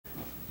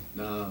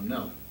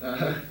No.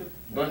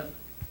 But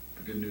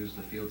the good news,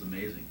 the field's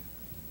amazing.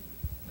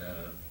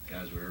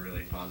 Guys were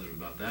really positive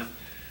about that.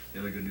 The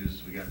other good news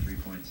is we got 3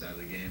 points out of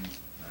the game.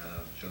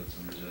 Showed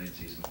some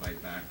resiliency, some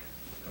fight back,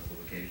 a couple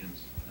of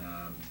occasions.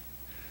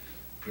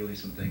 Clearly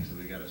some things that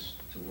we got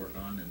to work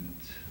on and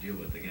deal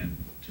with. Again,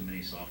 too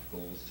many soft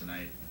goals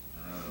tonight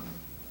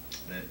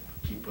that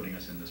keep putting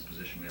us in this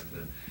position we have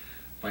to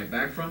fight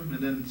back from,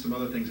 and then some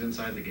other things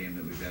inside the game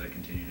that we've got to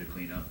continue to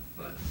clean up.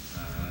 But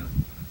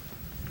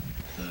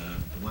the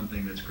one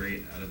thing that's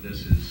great out of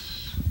this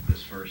is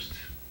this first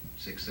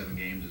 6-7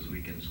 games is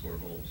we can score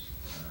goals.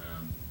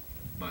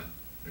 But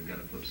we've got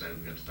a flip side,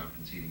 we've got to stop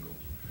conceding goals.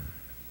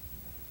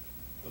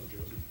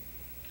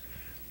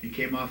 He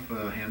came off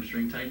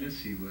hamstring tightness.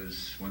 He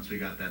was, once we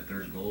got that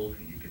third goal,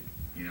 you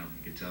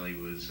could tell he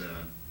was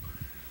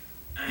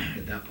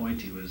at that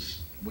point he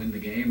was win the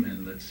game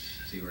and let's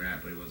see where we're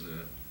at. But he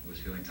was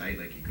feeling tight,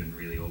 like he couldn't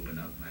really open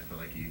up, and I felt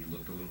like he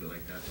looked a little bit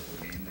like that the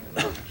whole game,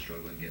 like he was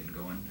struggling getting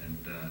going,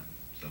 and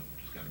so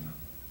just got him out.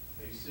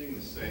 Are you seeing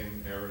the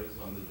same errors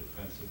on the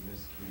defensive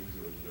miscues,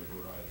 or is it a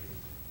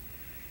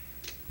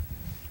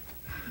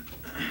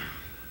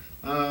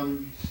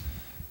variety?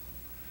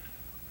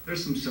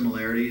 There's some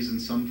similarities in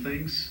some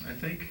things, I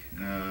think,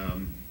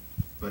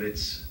 but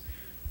it's,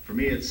 for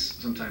me, it's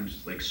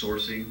sometimes like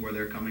sourcing where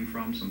they're coming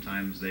from.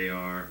 Sometimes they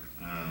are,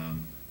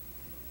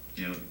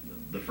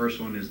 the first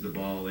one is the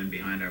ball in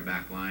behind our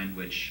back line,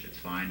 which it's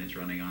fine, it's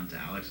running on to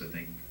Alex. I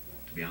think,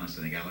 to be honest,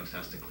 I think Alex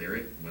has to clear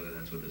it, whether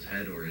that's with his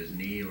head or his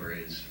knee or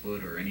his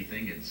foot or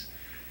anything. It's,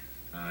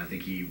 I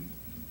think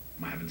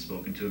I haven't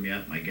spoken to him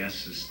yet. My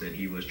guess is that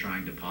he was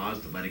trying to pause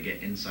to let it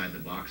get inside the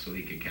box so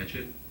he could catch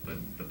it, but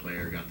the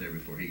player got there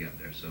before he got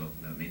there. So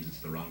that means it's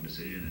the wrong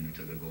decision, and we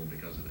took a goal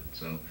because of it.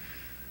 So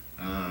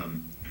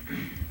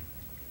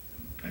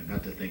I've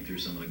got to think through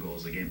some of the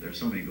goals of the game. There's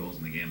so many goals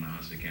in the game, I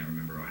honestly can't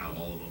remember how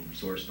all of them,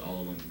 sourced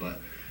all of them, but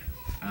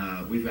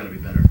we've got to be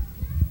better,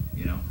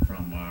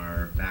 from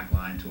our back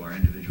line to our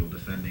individual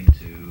defending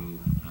to,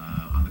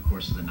 on the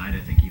course of the night, I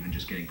think even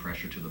just getting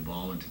pressure to the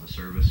ball and to the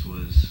service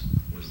was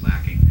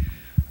lacking.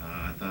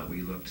 I thought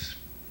we looked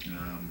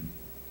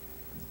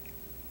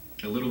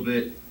a little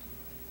bit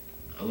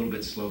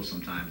slow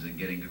sometimes in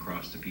getting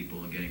across to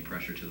people and getting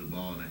pressure to the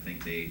ball, and I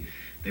think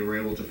they were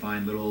able to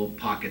find little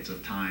pockets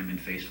of time and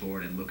face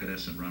forward and look at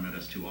us and run at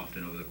us too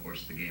often over the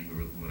course of the game. We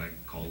were what I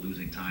call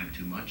losing time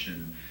too much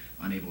and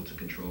unable to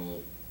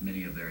control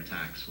many of their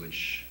attacks,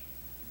 which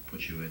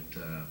puts you at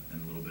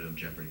in a little bit of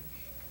jeopardy.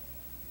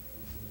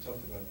 We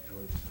talked about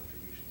Jordan's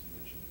contributions. You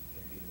mentioned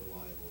him being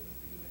reliable and that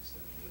being the next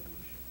step in the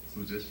evolution.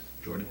 Who's this?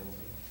 Jordan?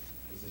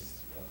 Is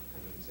this kind of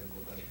an example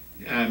of that?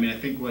 Yeah, I mean, I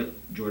think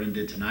what Jordan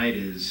did tonight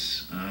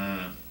is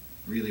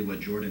really what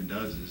Jordan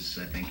does is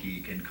I think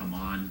he can come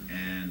on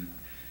and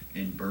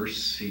in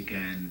bursts he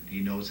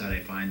knows how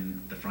to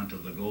find the front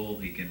of the goal.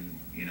 He can,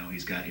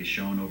 he's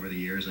shown over the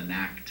years a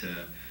knack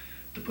to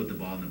put the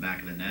ball in the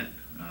back of the net.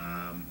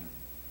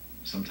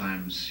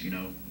 Sometimes,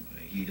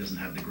 he doesn't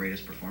have the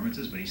greatest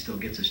performances, but he still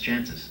gets his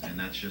chances, and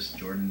that's just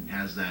Jordan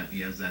has that.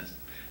 He has that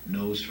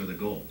nose for the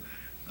goal.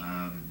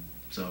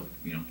 So,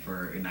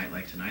 for a night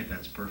like tonight,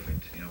 that's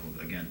perfect.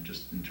 Again,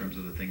 just in terms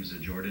of the things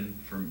that Jordan,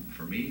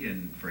 for me,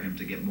 and for him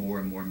to get more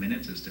and more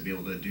minutes, is to be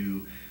able to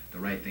do the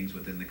right things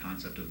within the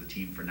concept of the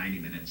team for 90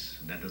 minutes.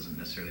 That doesn't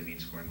necessarily mean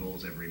scoring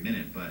goals every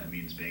minute, but it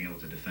means being able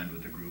to defend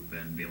with the group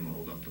and be able to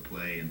hold up the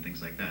play and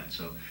things like that.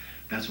 So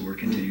that's what we're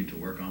continuing to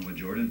work on with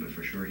Jordan, but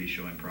for sure he's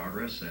showing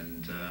progress,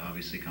 and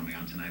obviously coming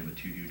on tonight with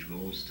 2 huge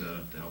goals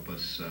to help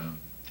us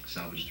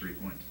salvage 3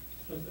 points.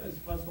 So is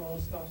Buzzwell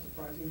stuff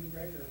surprising you,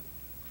 Greg?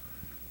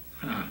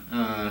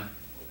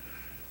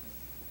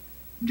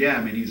 Yeah,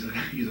 I mean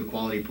he's a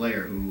quality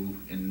player who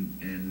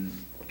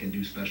can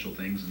do special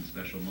things in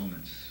special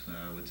moments.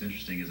 What's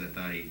interesting is I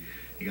thought he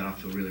got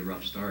off to a really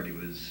rough start. He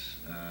was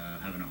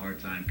having a hard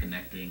time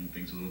connecting,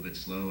 things a little bit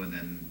slow, and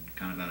then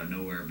kind of out of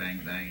nowhere,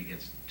 bang bang, he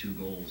gets 2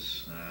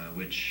 goals,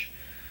 which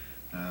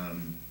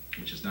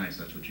is nice.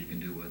 That's what you can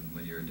do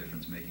when you're a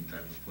difference-making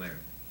type of player.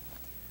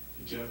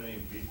 Did you have any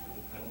beef with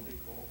the penalty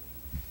call?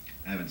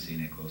 I haven't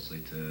seen it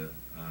closely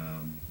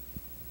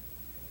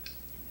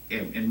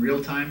in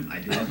real time. I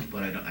did,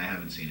 but I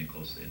haven't seen it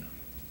closely enough.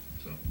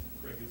 So.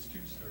 Greg, it's 2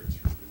 starts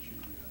for Richie.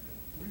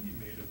 What have you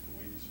made of the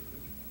way he sort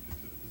of get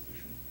to the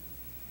position?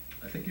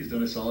 I think he's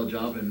done a solid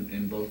job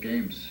in both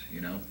games.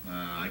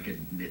 I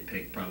could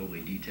nitpick probably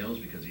details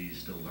because he's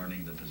still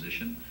learning the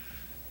position.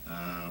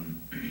 A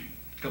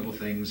couple of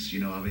things,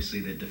 obviously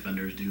that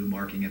defenders do,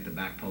 marking at the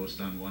back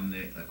post on one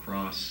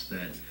across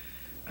that.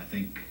 I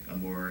think a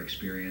more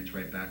experienced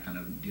right back kind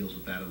of deals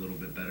with that a little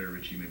bit better.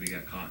 Richie maybe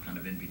got caught kind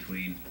of in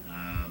between,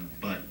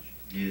 but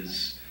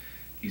he's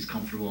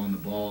comfortable on the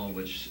ball,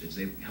 which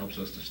helps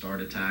us to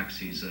start attacks.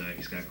 He's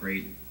got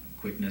great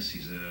quickness.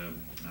 He's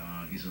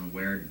an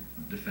aware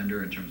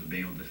defender in terms of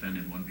being able to defend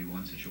in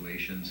 1v1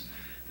 situations.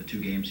 The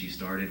 2 games he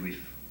started, we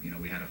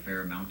had a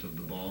fair amount of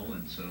the ball,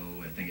 and so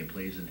I think it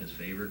plays in his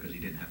favor because he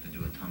didn't have to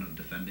do a ton of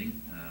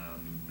defending,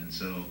 and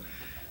so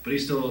but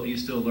he's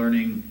still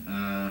learning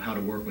how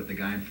to work with the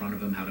guy in front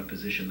of him, how to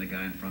position the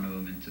guy in front of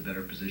him into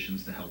better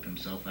positions to help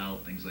himself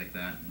out, things like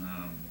that.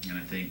 And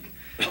I think,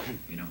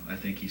 I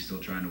think he's still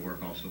trying to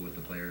work also with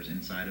the players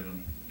inside of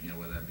him,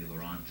 whether that be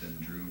Laurent and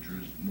Drew.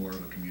 Drew's more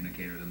of a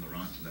communicator than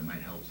Laurent, so that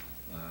might help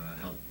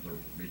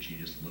Richie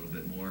just a little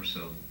bit more.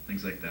 So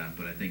things like that.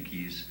 But I think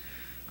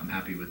I'm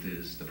happy with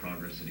the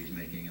progress that he's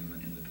making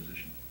in the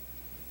position.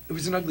 It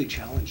was an ugly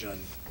challenge on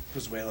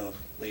Pozuelo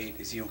late.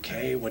 Is he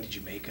okay? What did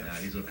you make of? Yeah,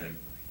 he's okay.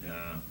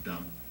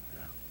 Dumb.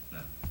 Yeah.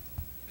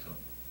 So,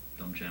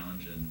 dumb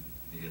challenge, and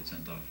you get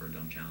sent off for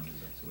dumb challenges.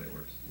 That's the way it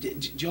works.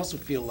 Do you also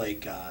feel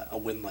like a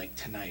win like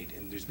tonight,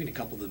 and there's been a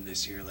couple of them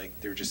this year,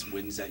 like they're just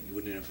wins that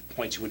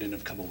points you wouldn't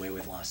have come away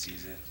with last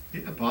season?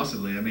 Yeah,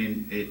 possibly. I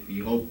mean,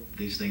 you hope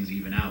these things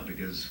even out,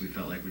 because we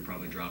felt like we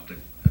probably dropped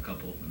a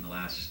couple in the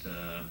last,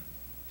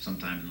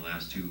 sometime in the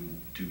last two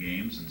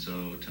games, and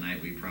so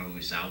tonight we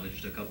probably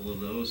salvaged a couple of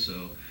those.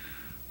 So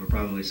we're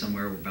probably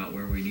somewhere about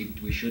where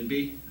we should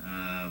be.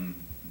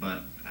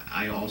 But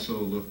I also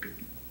look.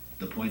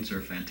 The points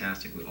are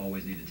fantastic. We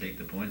always need to take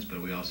the points,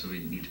 but we also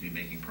need to be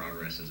making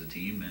progress as a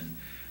team.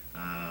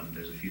 And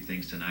there's a few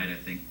things tonight, I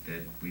think,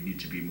 that we need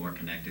to be more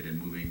connected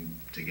and moving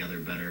together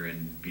better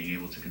and being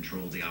able to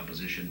control the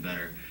opposition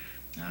better.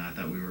 I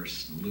thought we were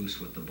loose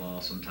with the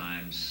ball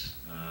sometimes.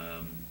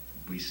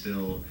 We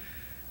still,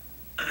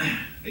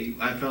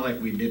 I felt like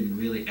we didn't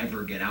really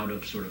ever get out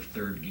of sort of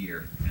third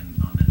gear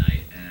on the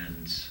night,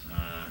 and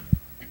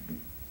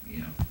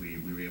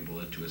we were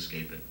able to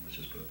escape it. Let's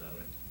just put it that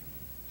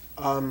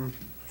way.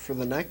 For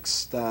the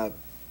next,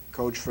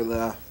 coach, for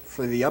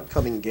the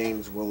upcoming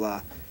games,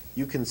 will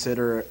you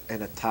consider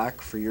an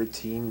attack for your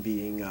team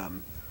being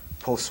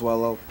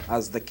Pozuelo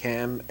as the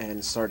cam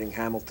and starting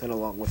Hamilton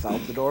along with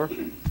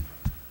Altidore?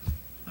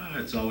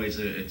 It's always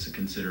a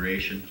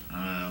consideration,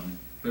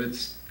 but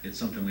it's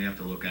something we have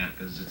to look at,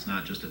 because it's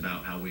not just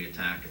about how we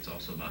attack; it's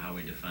also about how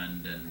we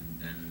defend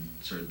and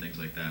certain things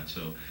like that.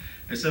 So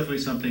it's definitely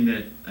something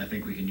that I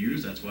think we can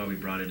use. That's why we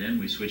brought it in.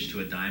 We switched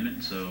to a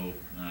diamond, so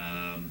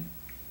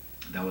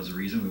that was the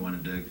reason we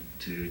wanted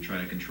to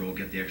try to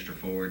get the extra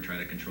forward, try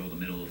to control the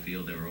middle of the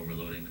field. They were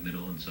overloading the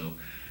middle, and so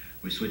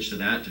we switched to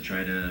that to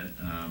try to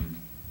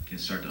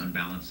start to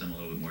unbalance them a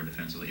little bit more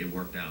defensively. It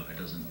worked out. It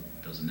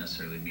doesn't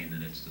necessarily mean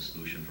that it's the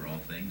solution for all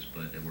things,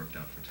 but it worked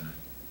out for tonight.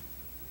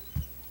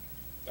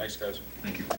 Thanks, guys. Thank you.